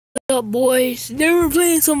Up, boys? They were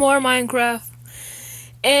playing some more Minecraft,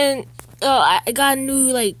 and I got a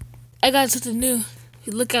new I got something new.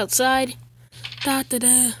 You look outside. Da da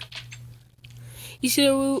da. You see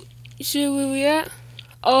where we at?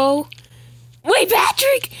 Oh, wait,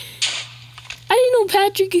 Patrick! I didn't know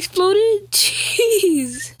Patrick exploded.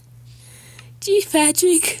 Jeez,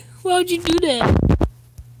 Patrick, why would you do that?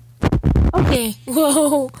 Okay,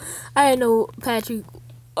 whoa, I didn't know Patrick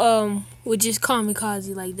would just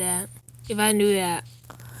kamikaze like that. If I knew that,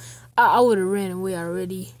 I would have ran away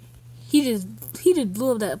already. He just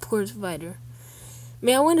blew up that poor spider.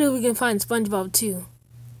 Man, I wonder if we can find SpongeBob too.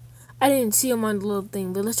 I didn't see him on the little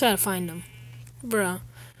thing, but let's try to find him, bruh.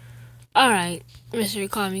 All right, Mr.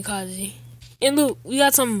 Kamikaze. And look, we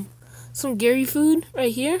got some Gary food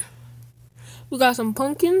right here. We got some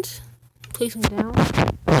pumpkins. Place them down.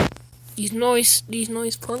 These nice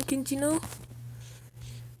pumpkins, you know.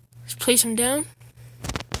 Let's place them down.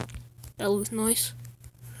 That looks nice.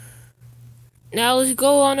 Now let's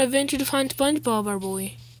go on an adventure to find SpongeBob, our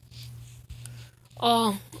boy.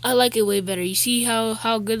 Oh, I like it way better. You see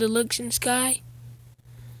how good it looks in the sky?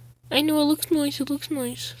 I know it looks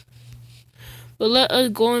nice. But let us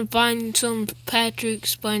go and find some Patrick,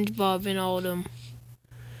 SpongeBob, and all of them.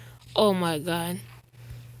 Oh my god.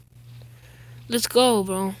 Let's go,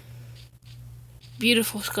 bro.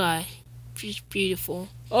 Beautiful sky. Just beautiful.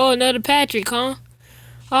 Oh, another Patrick, huh?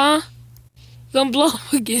 Huh? Gonna blow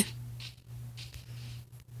up again.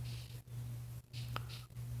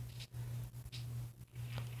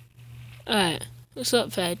 Alright. What's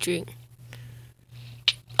up, Patrick?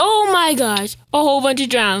 Oh my gosh. A whole bunch of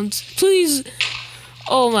drowns. Please.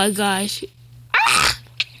 Oh my gosh. Ah!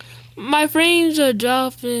 My frames are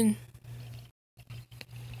dropping.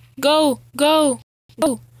 Go.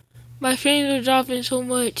 My frames are dropping so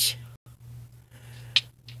much.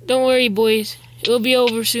 Don't worry, boys. It'll be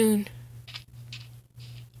over soon.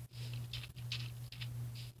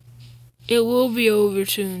 It will be over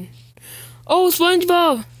soon. Oh,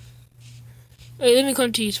 SpongeBob! Wait, let me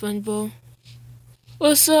come to you, SpongeBob.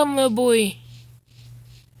 What's up, my boy?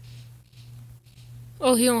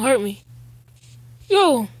 Oh, he don't hurt me.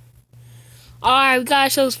 Yo! Alright, we gotta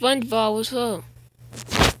show SpongeBob what's up.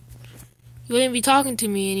 You wouldn't be talking to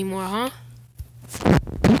me anymore, huh?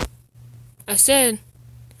 I said,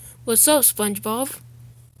 what's up, SpongeBob?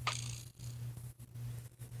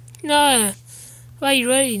 Nah, why you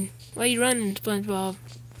running? Why you running, SpongeBob?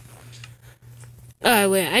 Alright,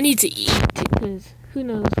 wait, I need to eat, because who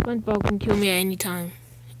knows, SpongeBob can kill me at any time,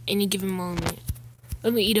 any given moment.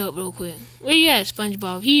 Let me eat up real quick. Where you at,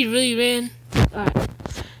 SpongeBob? He really ran? Alright.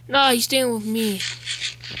 Nah, he's staying with me.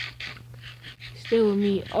 Stay with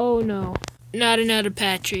me. Oh no. Not another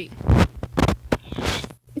Patrick.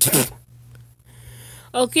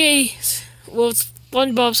 Okay. Well,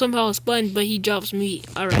 SpongeBob somehow spun, but he drops meat.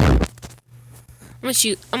 Alright. I'm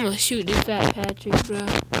gonna shoot this fat Patrick, bro.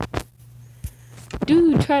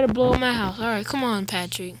 Dude, try to blow up my house. Alright, come on,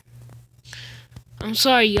 Patrick. I'm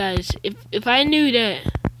sorry, guys. If I knew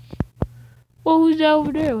that. Well, who's that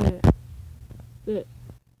over there with it?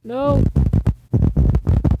 No.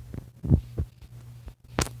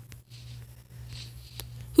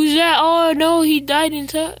 Who's that? Oh no, he died in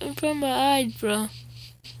front of my eyes, bro.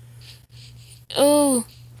 Oh,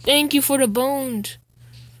 thank you for the bones.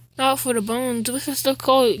 Not for the bones. What's that stuff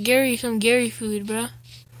called? Gary, some Gary food, bro.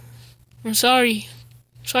 I'm sorry.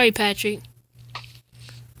 Sorry, Patrick.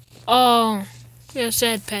 Oh, yeah,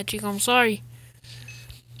 sad, Patrick. I'm sorry.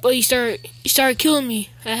 But you started killing me.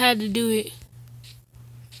 I had to do it.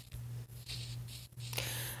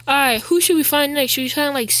 Alright, who should we find next? Should we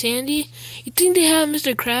find like Sandy? You think they have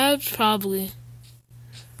Mr. Krabs? Probably.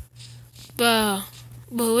 But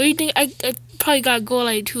what do you think? I probably gotta go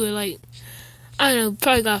like to it, like, I don't know,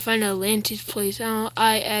 probably gotta find Atlantis place.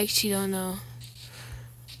 I actually don't know.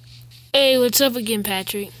 Hey, what's up again,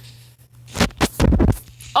 Patrick?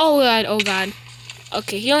 Oh god.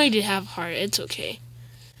 Okay, he only did half a heart. It's okay.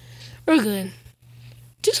 We're good.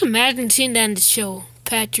 Just imagine seeing that in the show.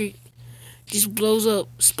 Patrick just blows up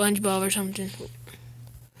SpongeBob or something.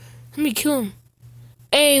 Let me kill him.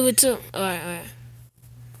 Hey, what's up? Alright.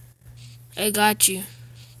 I got you.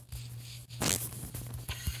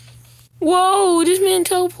 Whoa, this man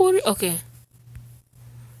teleported? Okay.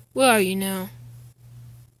 Where are you now?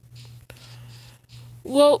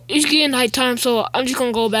 Well, it's getting night time, so I'm just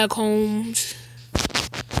gonna go back home.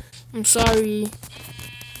 I'm sorry.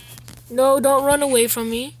 No, don't run away from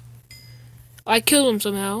me. I killed him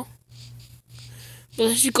somehow. But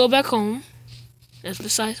let's just go back home. That's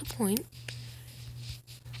besides the point.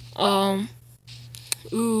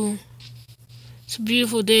 Ooh. It's a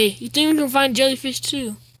beautiful day. You think we can find jellyfish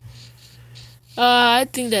too? I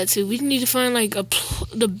think that too. We need to find like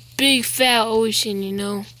the big fat ocean, you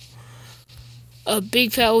know, a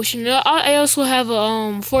big fat ocean. I also have a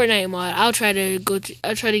Fortnite mod. I'll try to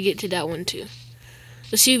get to that one too.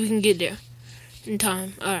 Let's see if we can get there in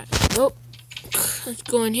time. All right. Well, let's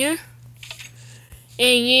go in here.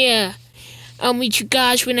 And yeah, I'll meet you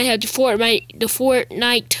guys when I have the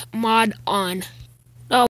Fortnite mod on.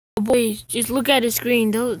 Oh boys, just look at the screen.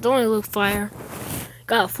 Don't it look fire?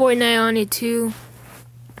 Got Fortnite on it too.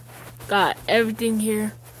 Got everything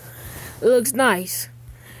here. It looks nice.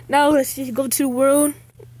 Now let's just go to the world.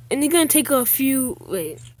 And it's gonna take a few.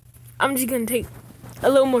 Wait, I'm just gonna take a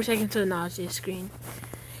little more seconds to acknowledge this screen.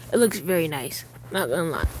 It looks very nice. Not gonna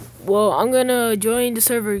lie. Well, I'm gonna join the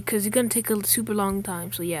server because it's gonna take a super long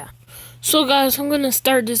time. So yeah. So guys, I'm gonna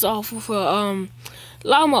start this off with a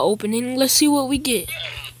llama opening. Let's see what we get.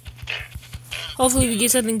 Hopefully we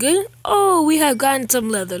get something good. Oh, we have gotten some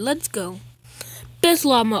leather. Let's go. Best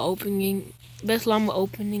llama opening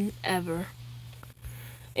ever.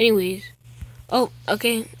 Anyways. Oh,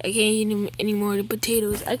 okay. I can't eat any more of the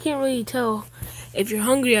potatoes. I can't really tell if you're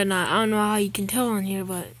hungry or not. I don't know how you can tell on here,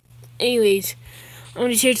 but anyways, I'm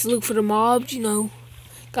just here to look for the mobs, you know.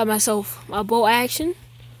 Got myself my bow action.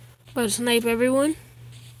 About to snipe everyone.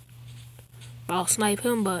 I'll snipe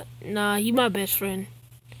him, but nah, he my best friend.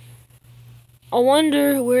 I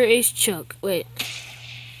wonder where is Chuck. Wait.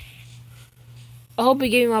 I hope he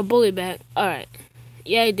gave me my bullet back. Alright.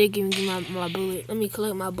 Yeah, he did give me my bullet. Let me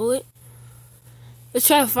collect my bullet. Let's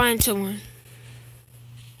try to find someone.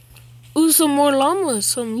 Ooh, some more llamas.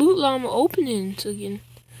 Some loot llama openings again.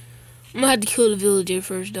 I'm gonna have to kill the villager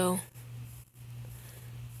first, though.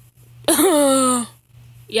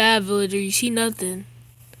 Yeah, villager, you see nothing.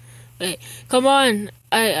 Wait, come on.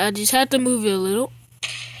 I just have to move it a little.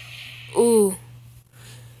 Ooh.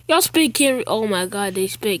 Y'all spit can't. Oh my god, they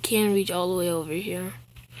spit can't reach all the way over here.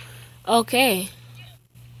 Okay.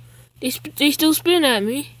 They still spin at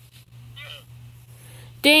me.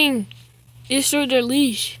 Dang. They destroyed their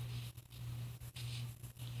leash.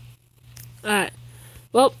 Alright.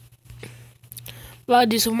 Well. About to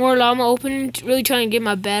do some more llama opening. Really trying to get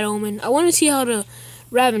my bad omen. I want to see how the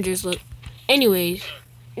Ravengers look. Anyways.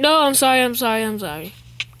 No, I'm sorry.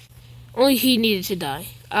 Only he needed to die.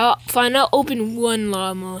 I'll open one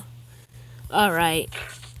llama. Alright.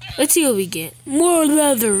 Let's see what we get. More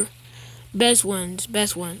leather. Best ones.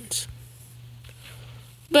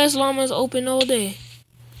 Best llamas open all day.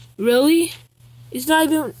 Really? It's not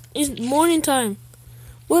even. It's morning time.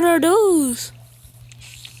 What are those?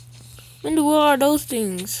 What are those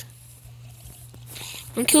things?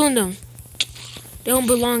 I'm killing them. They don't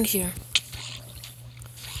belong here.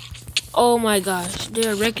 Oh my gosh.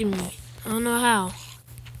 They're wrecking me. I don't know how.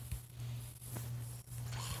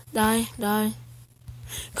 Die.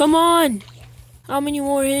 Come on! How many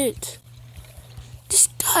more hits?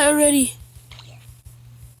 Just die already.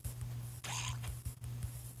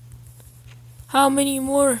 How many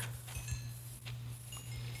more?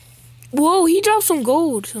 Whoa, he dropped some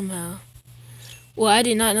gold somehow. Well, I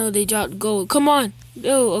did not know they dropped gold. Come on.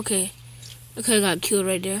 Oh, okay. Okay, I got killed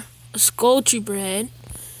right there. A skull trooper head.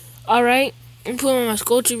 Alright. I'm putting on my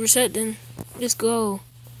skull trooper set then. Let's go.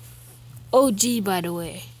 OG, by the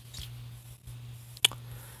way.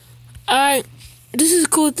 Alright. This is a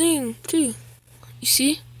cool thing, too. You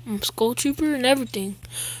see? I'm skull trooper and everything.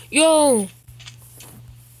 Yo!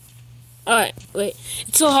 Alright, wait.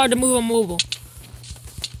 It's so hard to move on mobile.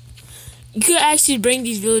 You could actually bring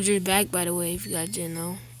these villagers back, by the way, if you guys didn't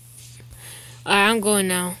know. Alright, I'm going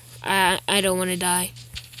now. I don't want to die.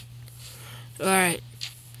 Alright.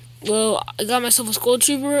 Well, I got myself a skull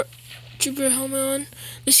trooper helmet on.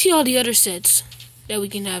 Let's see all the other sets that we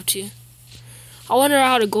can have too. I wonder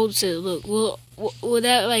how the gold set look. Will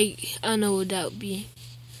that, like, I don't know what that would be.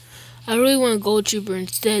 I really want a gold trooper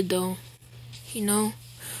instead, though. You know?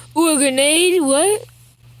 Ooh, a grenade? What?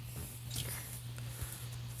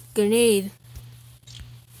 Grenade.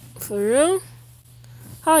 For real?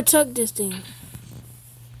 How I chuck this thing?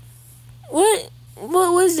 What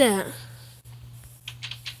was that?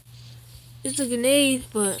 It's a grenade,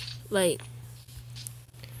 but like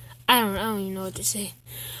I don't even know what to say.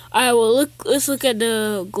 Alright, well let's look at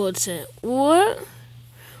the gold set. What?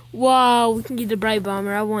 Wow, we can get the bright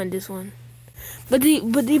bomber. I want this one. But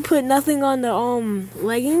they put nothing on the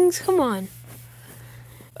leggings? Come on.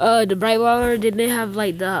 The bright bomber, did they have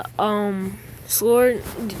like the sword?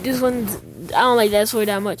 This one's, I don't like that sword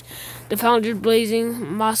that much. The Founder's Blazing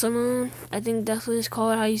Masamune, I think that's what it's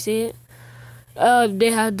called, how you say it.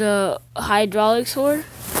 They have the hydraulic sword.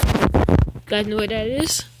 You guys know what that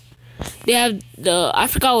is? They have the, I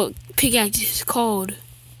forgot what pickaxe is called.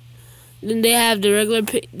 Then they have the regular.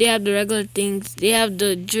 They have the regular things. They have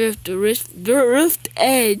the drift, the rift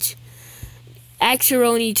edge,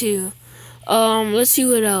 Axeroni too. Let's see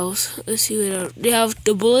what else. They have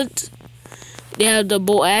the bullets. They have the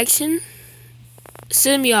bolt action,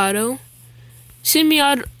 semi-auto.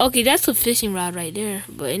 Okay, that's a fishing rod right there.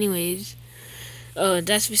 But anyways,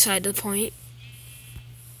 that's beside the point.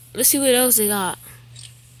 Let's see what else they got.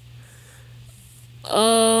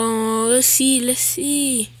 Let's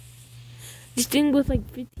see. This thing was like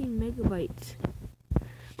 15 megabytes.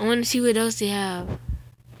 I want to see what else they have.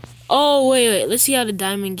 Oh, wait. Let's see how the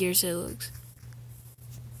diamond gear set looks.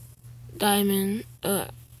 Diamond,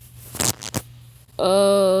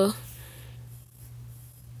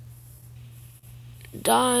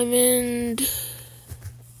 diamond.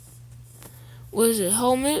 What is it?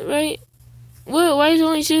 Helmet, right? What? Why does it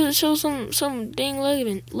only show some dang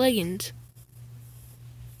leggings?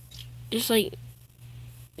 Just like,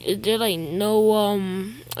 is there like no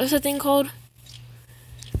what's that thing called?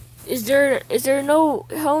 Is there no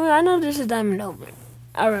helmet? I know there's a diamond helmet.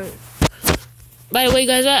 All right. By the way,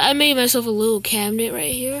 guys, I made myself a little cabinet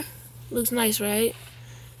right here. Looks nice, right?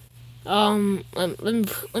 Let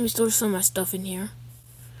me store some of my stuff in here,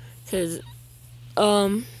 cause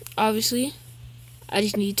obviously I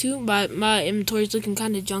just need to. My inventory's looking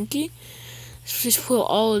kind of junky. Let's just put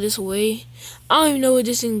all of this away. I don't even know what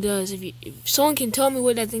this thing does. If someone can tell me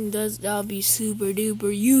what that thing does, that'll be super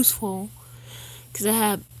duper useful. Cause I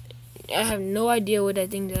have no idea what that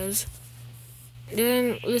thing does.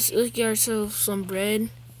 Then let's get ourselves some bread.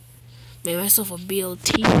 Make myself a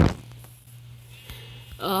BLT.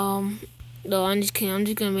 No, I'm just kidding. I'm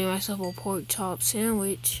just gonna make myself a pork chop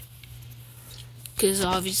sandwich. Cause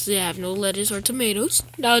obviously I have no lettuce or tomatoes.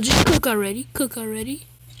 Now just cook already.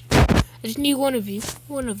 I just need one of you.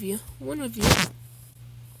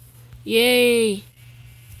 Yay!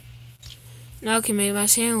 Now I can make my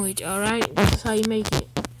sandwich. All right, that's how you make it.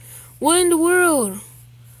 What in the world?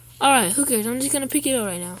 Alright, who cares? I'm just gonna pick it up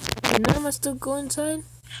right now. None of my stuff go inside?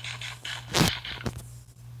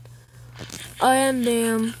 I am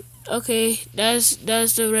damn. Okay, that's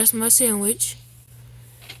the rest of my sandwich.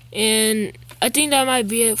 And I think that might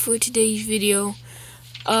be it for today's video.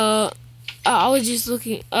 I was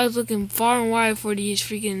looking far and wide for these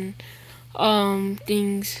freaking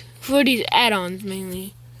things. For these add-ons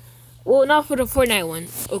mainly. Well, not for the Fortnite one,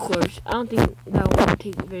 of course. I don't think that one will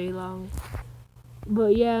take very long.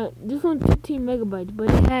 But yeah, this one's 15 megabytes,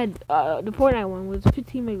 but it had, the Fortnite one was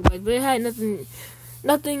 15 megabytes, but it had nothing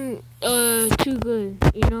too good,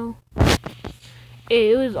 you know?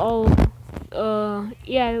 It was all,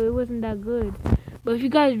 yeah, it wasn't that good. But if you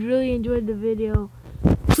guys really enjoyed the video,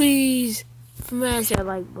 please smash that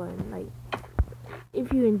like button. Like,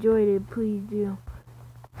 if you enjoyed it, please do.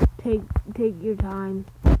 Take your time,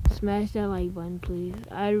 smash that like button, please.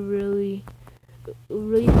 I really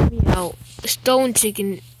help me out. Stone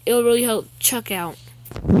chicken, it'll really help Chuck out.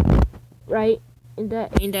 Right? Ain't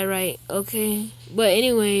that right? Okay. But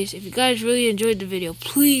anyways, if you guys really enjoyed the video,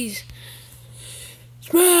 please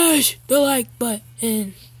smash the like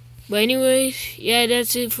button. But anyways, yeah,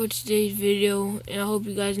 that's it for today's video, and I hope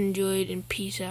you guys enjoyed, and peace out.